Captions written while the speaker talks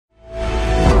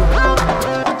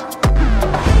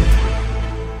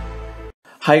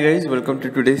Hi guys, welcome to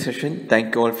today's session.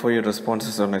 Thank you all for your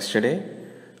responses on yesterday.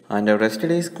 And our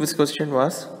yesterday's quiz question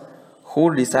was,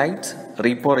 who decides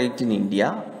repo rate in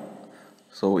India?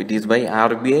 So it is by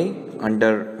RBI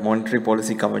under Monetary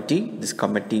Policy Committee. This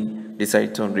committee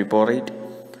decides on repo rate,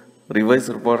 reverse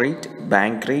repo rate,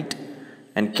 bank rate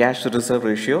and cash reserve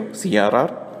ratio CRR.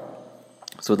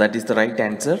 So that is the right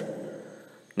answer.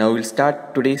 Now we'll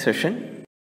start today's session.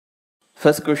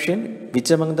 First question,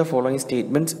 which among the following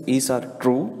statements are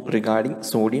true regarding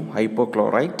sodium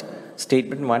hypochlorite?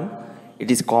 Statement 1,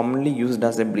 it is commonly used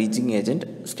as a bleaching agent.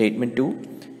 Statement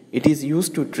 2, it is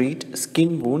used to treat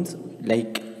skin wounds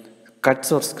like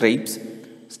cuts or scrapes.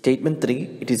 Statement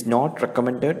 3, it is not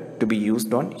recommended to be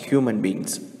used on human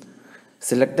beings.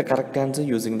 Select the correct answer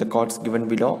using the codes given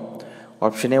below.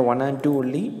 Option A 1 and 2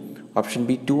 only, option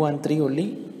B 2 and 3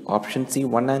 only, option C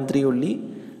 1 and 3 only,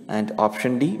 and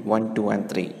option D 1, 2 and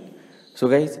 3. So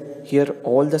guys, here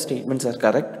all the statements are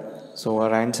correct. So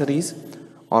our answer is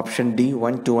option D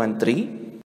 1, 2 and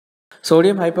 3.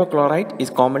 Sodium hypochlorite is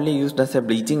commonly used as a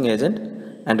bleaching agent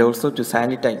and also to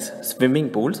sanitize swimming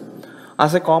pools.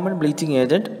 As a common bleaching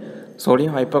agent,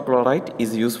 sodium hypochlorite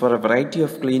is used for a variety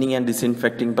of cleaning and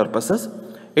disinfecting purposes.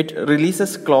 It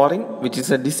releases chlorine, which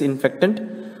is a disinfectant,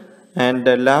 and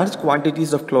large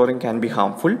quantities of chlorine can be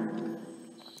harmful.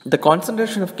 The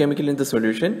concentration of chemical in the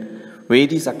solution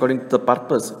varies according to the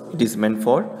purpose it is meant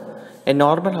for. A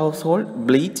normal household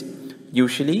bleach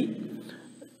usually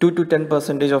 2 to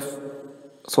 10% of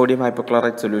sodium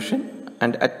hypochlorite solution,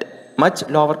 and at much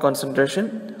lower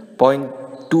concentration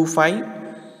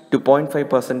 0.25 to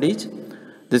 0.5%,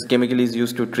 this chemical is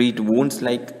used to treat wounds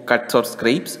like cuts or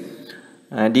scrapes,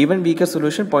 and even weaker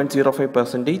solution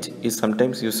 0.05% is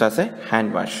sometimes used as a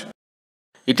hand wash.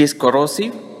 It is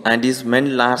corrosive and is meant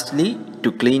largely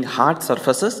to clean hard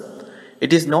surfaces.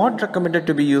 It is not recommended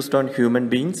to be used on human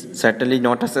beings, certainly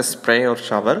not as a spray or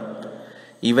shower.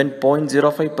 Even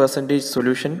 0.05%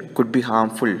 solution could be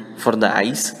harmful for the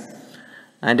eyes,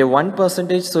 and a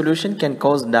 1% solution can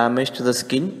cause damage to the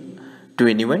skin to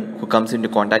anyone who comes into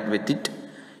contact with it.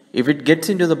 If it gets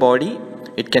into the body,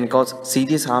 it can cause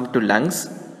serious harm to lungs.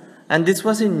 And this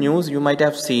was in news you might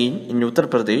have seen in Uttar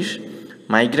Pradesh.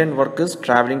 Migrant workers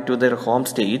traveling to their home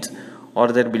states or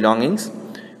their belongings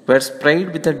were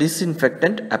sprayed with a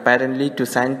disinfectant apparently to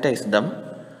sanitize them.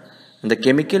 And the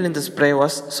chemical in the spray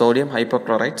was sodium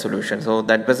hypochlorite solution. So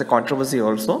that was a controversy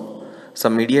also.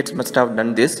 Some idiots must have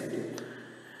done this.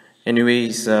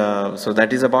 Anyways, so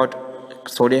that is about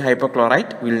sodium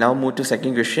hypochlorite. We will now move to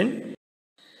second question.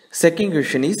 Second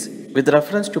question is, with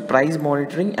reference to price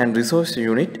monitoring and resource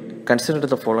unit, consider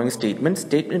the following statements.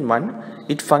 Statement 1,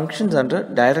 it functions under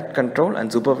direct control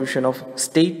and supervision of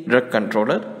state drug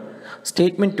controller.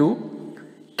 Statement 2,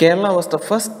 Kerala was the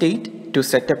first state to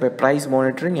set up a price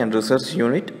monitoring and research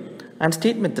unit. And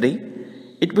statement 3,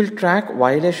 it will track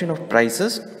violation of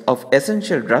prices of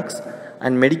essential drugs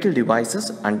and medical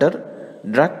devices under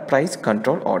drug price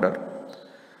control order.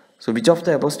 So which of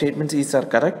the above statements are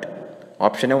correct?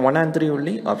 Option A 1 and 3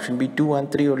 only, option B 2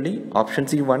 and 3 only, option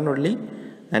C 1 only,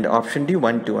 and option D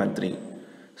 1, 2 and 3.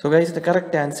 So guys, the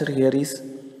correct answer here is,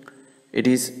 it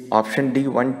is option D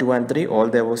 1, 2 and 3. All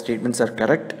the above statements are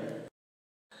correct.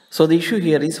 So the issue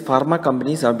here is, pharma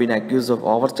companies have been accused of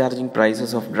overcharging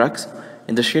prices of drugs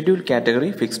in the scheduled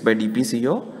category fixed by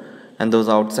DPCO and those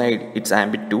outside its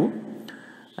ambit too.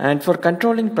 And for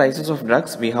controlling prices of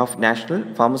drugs, we have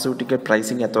National Pharmaceutical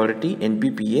Pricing Authority,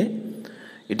 NPPA.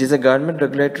 It is a government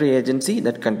regulatory agency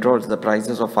that controls the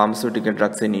prices of pharmaceutical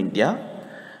drugs in India.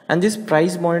 And this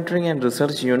price monitoring and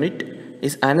research unit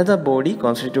is another body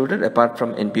constituted apart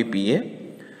from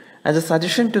NPPA. And the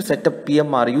suggestion to set up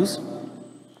PMRUs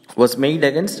was made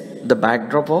against the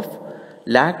backdrop of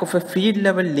lack of a field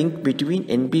level link between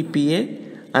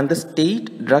NPPA and the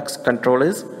state drugs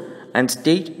controllers and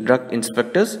state drug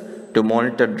inspectors to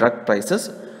monitor drug prices.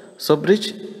 So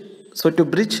to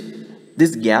bridge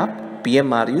this gap,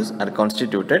 PMRUs are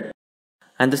constituted,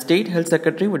 and the state health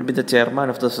secretary would be the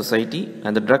chairman of the society,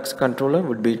 and the drugs controller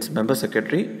would be its member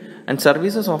secretary. And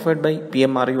services offered by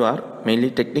PMRU are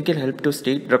mainly technical help to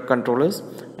state drug controllers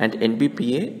and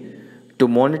NPPA to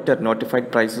monitor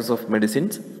notified prices of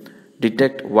medicines,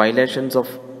 detect violations of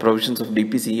provisions of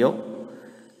DPCO,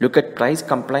 look at price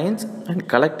compliance, and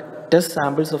collect test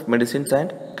samples of medicines,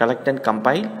 and collect and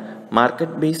compile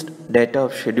market-based data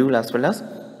of scheduled as well as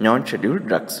non-scheduled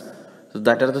drugs. So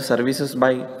that are the services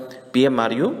by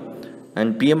PMRU,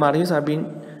 and PMRUs have been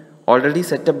already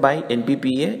set up by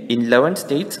NPPA in 11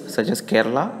 states such as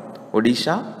Kerala,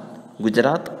 Odisha,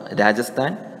 Gujarat,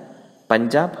 Rajasthan,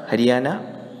 Punjab, Haryana,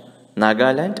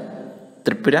 Nagaland,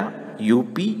 Tripura,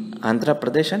 UP, Andhra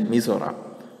Pradesh and Mizoram.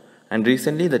 And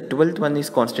recently the 12th one is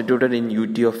constituted in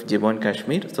UT of Jammu and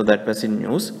Kashmir. So that was in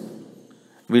news.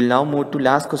 We'll now move to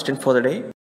last question for the day.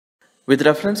 With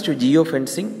reference to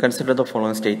geofencing, consider the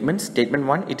following statements. Statement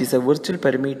 1, it is a virtual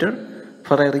perimeter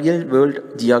for a real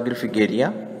world geographic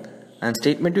area. And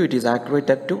statement 2, it is accurate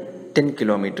up to 10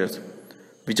 kilometers.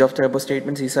 Which of the above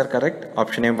statements is correct?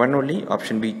 Option A 1 only,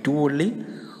 option B 2 only,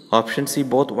 option C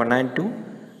both 1 and 2,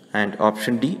 and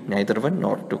option D neither 1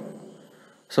 nor 2.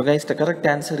 So guys, the correct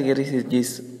answer here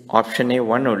is option A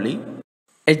 1 only.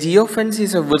 A geofence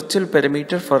is a virtual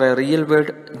perimeter for a real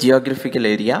world geographical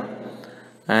area,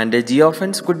 and a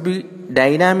geofence could be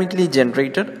dynamically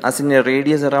generated as in a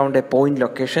radius around a point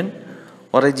location,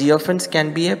 or a geofence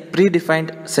can be a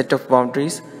predefined set of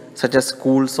boundaries such as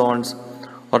school zones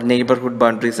or neighborhood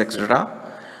boundaries,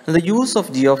 etc. And the use of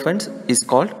geofence is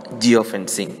called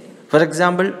geofencing. For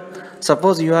example,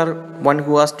 suppose you are one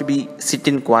who has to be sit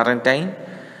in quarantine.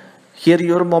 Here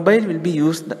your mobile will be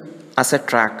used as a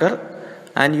tracker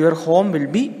and your home will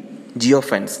be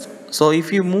geofenced. So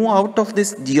if you move out of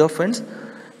this geofence,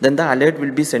 then the alert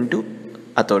will be sent to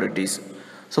authorities.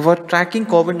 So for tracking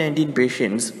COVID-19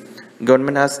 patients,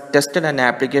 government has tested an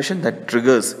application that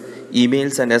triggers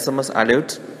emails and SMS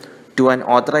alerts to an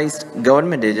authorized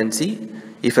government agency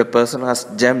if a person has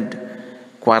jumped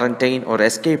quarantine or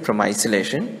escaped from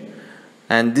isolation.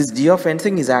 And this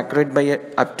geofencing is accurate by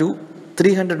up to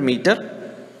 300 meter.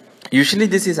 Usually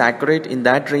this is accurate in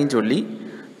that range only,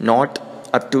 not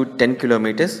up to 10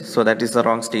 kilometers. So that is the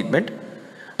wrong statement.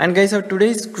 And guys, our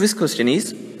today's quiz question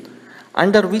is,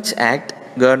 under which act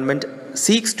government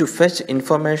seeks to fetch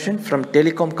information from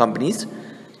telecom companies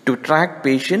to track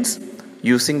patients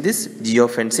using this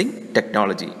geofencing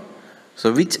technology?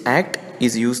 So which act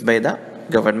is used by the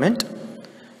government?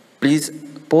 Please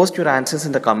post your answers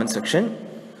in the comment section.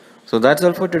 So that's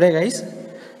all for today, guys.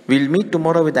 We'll meet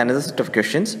tomorrow with another set of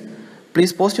questions.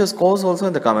 Please post your scores also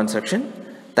in the comment section.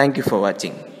 Thank you for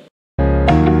watching.